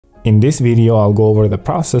In this video, I'll go over the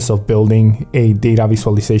process of building a data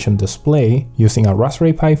visualization display using a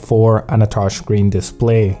Raspberry Pi 4 and a touchscreen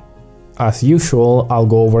display. As usual, I'll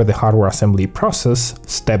go over the hardware assembly process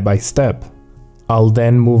step by step. I'll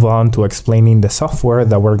then move on to explaining the software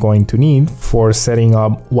that we're going to need for setting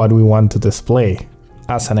up what we want to display.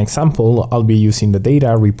 As an example, I'll be using the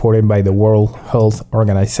data reported by the World Health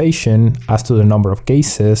Organization as to the number of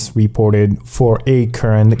cases reported for a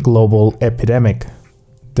current global epidemic.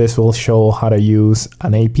 This will show how to use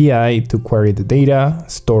an API to query the data,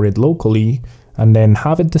 store it locally, and then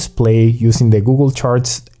have it display using the Google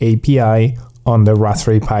Charts API on the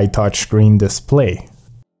Raspberry Pi touchscreen display.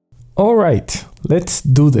 Alright, let's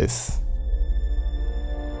do this.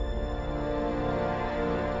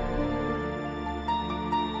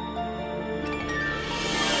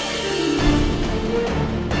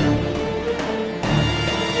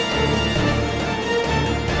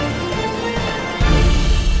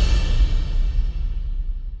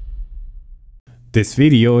 This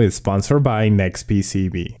video is sponsored by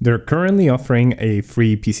NextPCB. They're currently offering a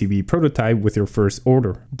free PCB prototype with your first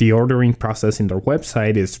order. The ordering process in their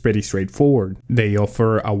website is pretty straightforward. They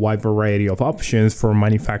offer a wide variety of options for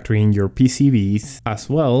manufacturing your PCBs, as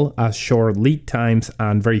well as short lead times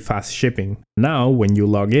and very fast shipping. Now, when you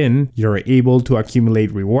log in, you're able to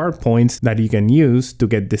accumulate reward points that you can use to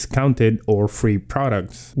get discounted or free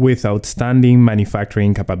products. With outstanding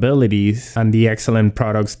manufacturing capabilities and the excellent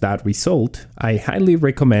products that result, I highly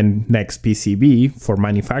recommend NextPCB for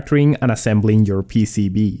manufacturing and assembling your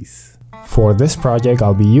PCBs. For this project,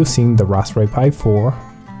 I'll be using the Raspberry Pi 4,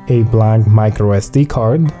 a blank micro SD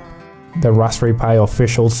card, the Raspberry Pi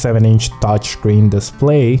official 7-inch touchscreen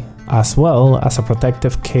display, as well as a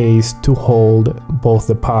protective case to hold both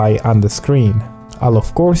the Pi and the screen. I'll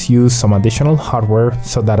of course use some additional hardware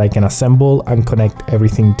so that I can assemble and connect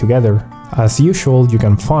everything together. As usual, you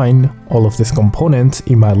can find all of these components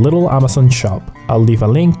in my little Amazon shop. I'll leave a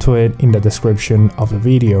link to it in the description of the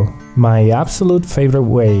video. My absolute favorite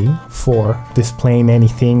way for displaying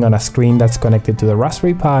anything on a screen that's connected to the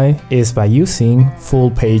Raspberry Pi is by using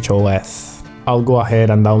FullPageOS. I'll go ahead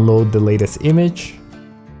and download the latest image,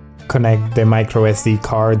 connect the micro SD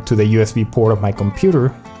card to the USB port of my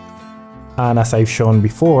computer, and as I've shown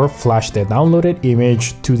before, flash the downloaded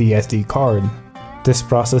image to the SD card. This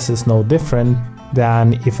process is no different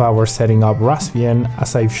than if I were setting up Raspbian,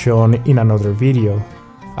 as I've shown in another video.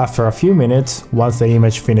 After a few minutes, once the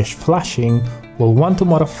image finished flashing, we'll want to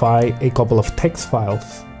modify a couple of text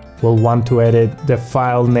files. We'll want to edit the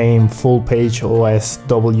file name FullPageOS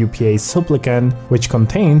WPA supplicant, which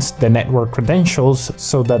contains the network credentials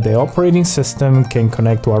so that the operating system can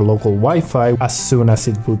connect to our local Wi-Fi as soon as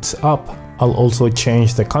it boots up. I'll also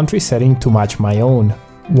change the country setting to match my own.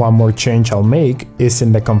 One more change I'll make is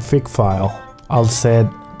in the config file. I'll set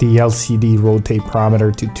the LCD rotate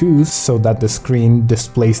parameter to 2 so that the screen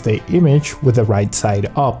displays the image with the right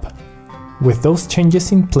side up. With those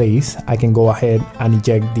changes in place, I can go ahead and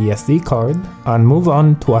eject the SD card and move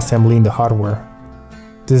on to assembling the hardware.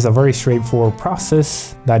 This is a very straightforward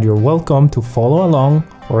process that you're welcome to follow along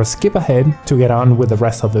or skip ahead to get on with the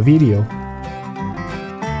rest of the video.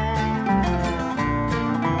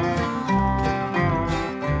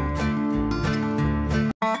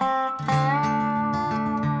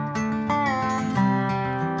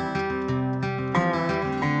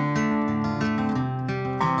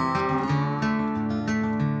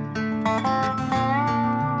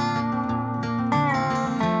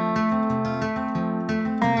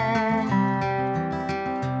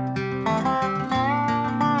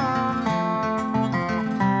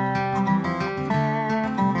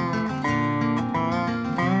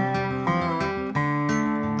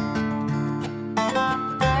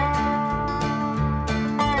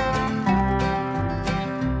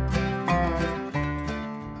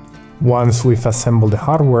 Once we've assembled the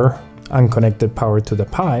hardware and connected power to the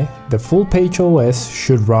Pi, the FullPageOS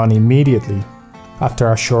should run immediately.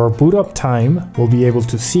 After a short boot up time, we'll be able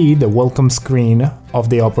to see the welcome screen of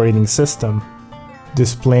the operating system.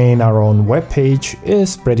 Displaying our own web page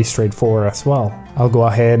is pretty straightforward as well. I'll go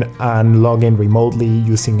ahead and log in remotely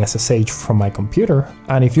using SSH from my computer.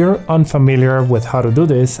 And if you're unfamiliar with how to do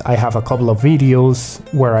this, I have a couple of videos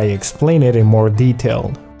where I explain it in more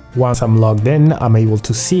detail. Once I'm logged in, I'm able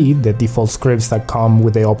to see the default scripts that come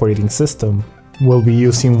with the operating system. We'll be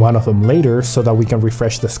using one of them later so that we can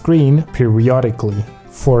refresh the screen periodically.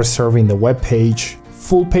 For serving the web page,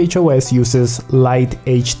 FullPageOS uses Light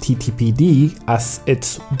HTTPD as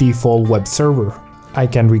its default web server. I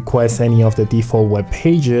can request any of the default web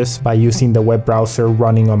pages by using the web browser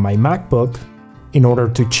running on my MacBook, In order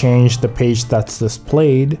to change the page that's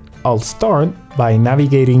displayed, I'll start by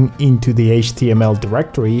navigating into the HTML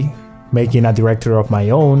directory, making a directory of my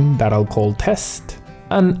own that I'll call test,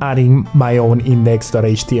 and adding my own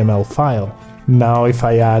index.html file. Now if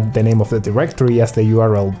I add the name of the directory as the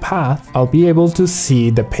URL path, I'll be able to see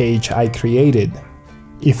the page I created.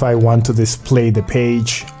 If I want to display the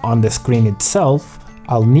page on the screen itself,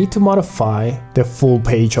 I'll need to modify the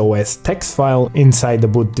FullPageOS text file inside the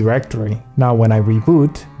boot directory. Now when I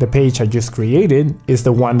reboot, the page I just created is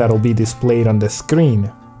the one that'll be displayed on the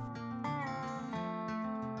screen.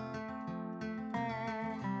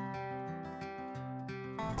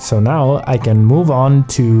 So now I can move on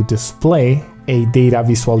to display a data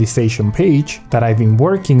visualization page that I've been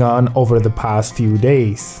working on over the past few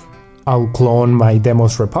days. I'll clone my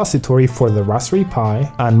demos repository for the Raspberry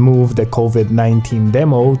Pi and move the COVID-19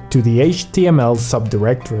 demo to the HTML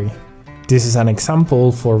subdirectory. This is an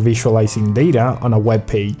example for visualizing data on a web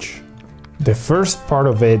page. The first part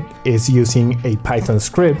of it is using a Python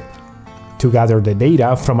script to gather the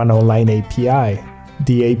data from an online API.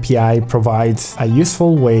 The API provides a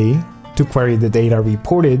useful way to query the data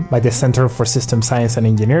reported by the Center for System Science and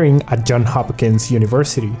Engineering at Johns Hopkins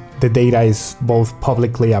University. The data is both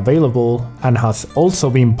publicly available and has also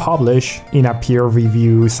been published in a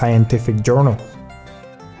peer-reviewed scientific journal.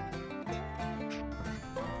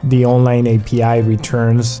 The online API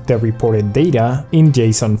returns the reported data in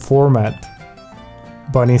JSON format.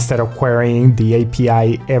 But instead of querying the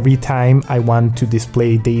API every time I want to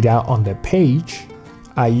display data on the page,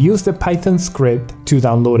 I use the Python script to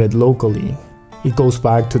download it locally. It goes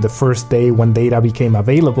back to the first day when data became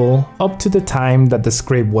available up to the time that the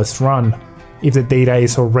script was run. If the data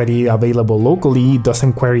is already available locally, it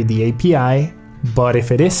doesn't query the API, but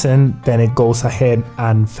if it isn't, then it goes ahead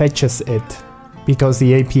and fetches it. Because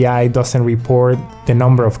the API doesn't report the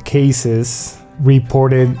number of cases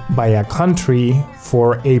reported by a country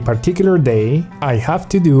for a particular day, I have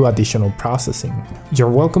to do additional processing. You're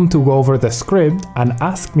welcome to go over the script and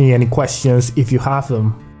ask me any questions if you have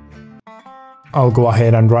them. I'll go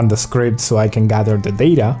ahead and run the script so I can gather the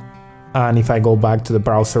data, and if I go back to the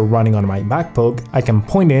browser running on my MacBook, I can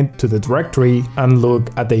point it to the directory and look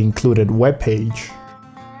at the included web page.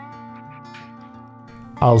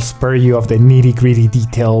 I'll spare you of the nitty-gritty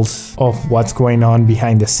details of what's going on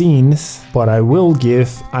behind the scenes, but I will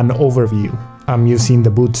give an overview. I'm using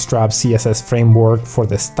the Bootstrap CSS framework for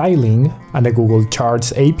the styling and the Google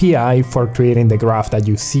Charts API for creating the graph that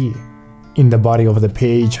you see. In the body of the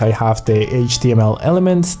page, I have the HTML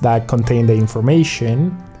elements that contain the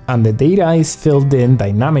information, and the data is filled in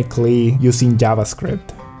dynamically using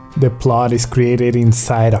JavaScript. The plot is created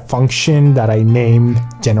inside a function that I named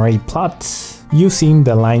GeneratePlots, using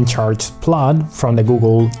the line charts plot from the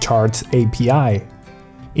Google Charts API.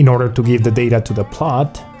 In order to give the data to the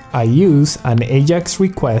plot, I use an AJAX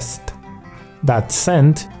request that's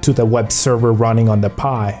sent to the web server running on the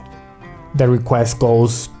Pi. The request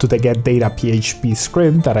goes to the getData.php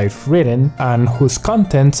script that I've written and whose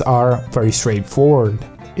contents are very straightforward.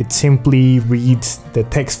 It simply reads the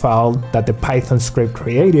text file that the Python script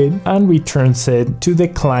created and returns it to the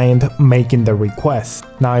client making the request.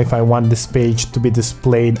 Now if I want this page to be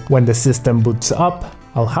displayed when the system boots up,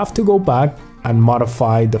 I'll have to go back and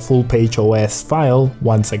modify the FullPageOS file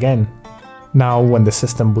once again. Now when the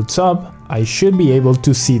system boots up, I should be able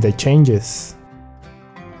to see the changes.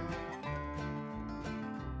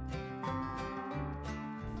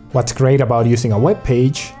 What's great about using a web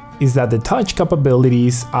page is that the touch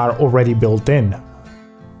capabilities are already built in.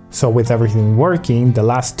 So with everything working, the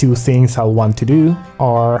last two things I'll want to do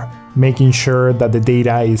are making sure that the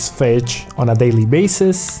data is fetched on a daily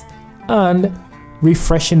basis and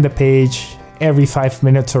refreshing the page every 5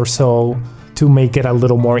 minutes or so to make it a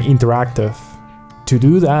little more interactive. To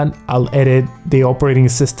do that, I'll edit the operating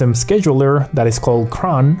system scheduler that is called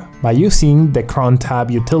cron by using the cron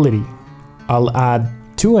tab utility. I'll add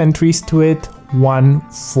 2 entries to it, one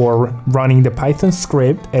for running the Python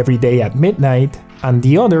script every day at midnight, and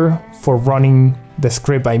the other for running the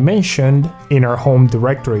script I mentioned in our home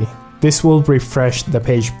directory. This will refresh the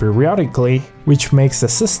page periodically, which makes the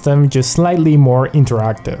system just slightly more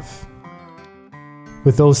interactive.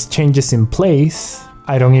 With those changes in place,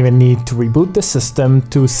 I don't even need to reboot the system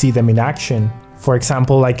to see them in action. For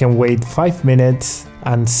example, I can wait 5 minutes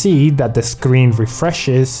and see that the screen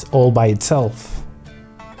refreshes all by itself.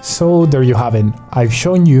 So there you have it. I've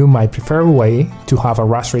shown you my preferred way to have a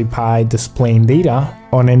Raspberry Pi displaying data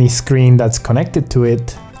on any screen that's connected to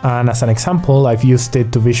it, and as an example, I've used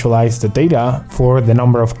it to visualize the data for the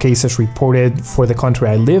number of cases reported for the country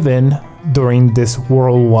I live in during this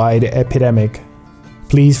worldwide epidemic.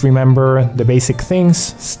 Please remember the basic things: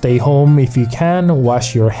 stay home if you can,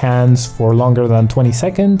 wash your hands for longer than 20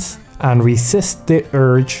 seconds, and resist the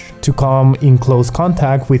urge to come in close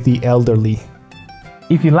contact with the elderly.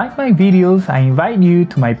 If you like my videos, I invite you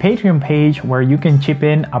to my Patreon page where you can chip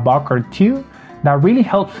in $1 or $2. That really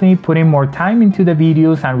helps me put in more time into the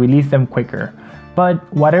videos and release them quicker. But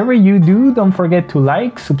whatever you do, don't forget to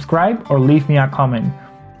like, subscribe, or leave me a comment.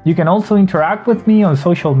 You can also interact with me on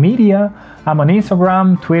social media. I'm on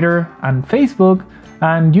Instagram, Twitter, and Facebook,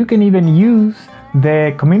 and you can even use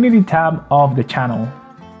the community tab of the channel.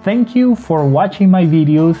 Thank you for watching my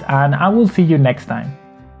videos, and I will see you next time.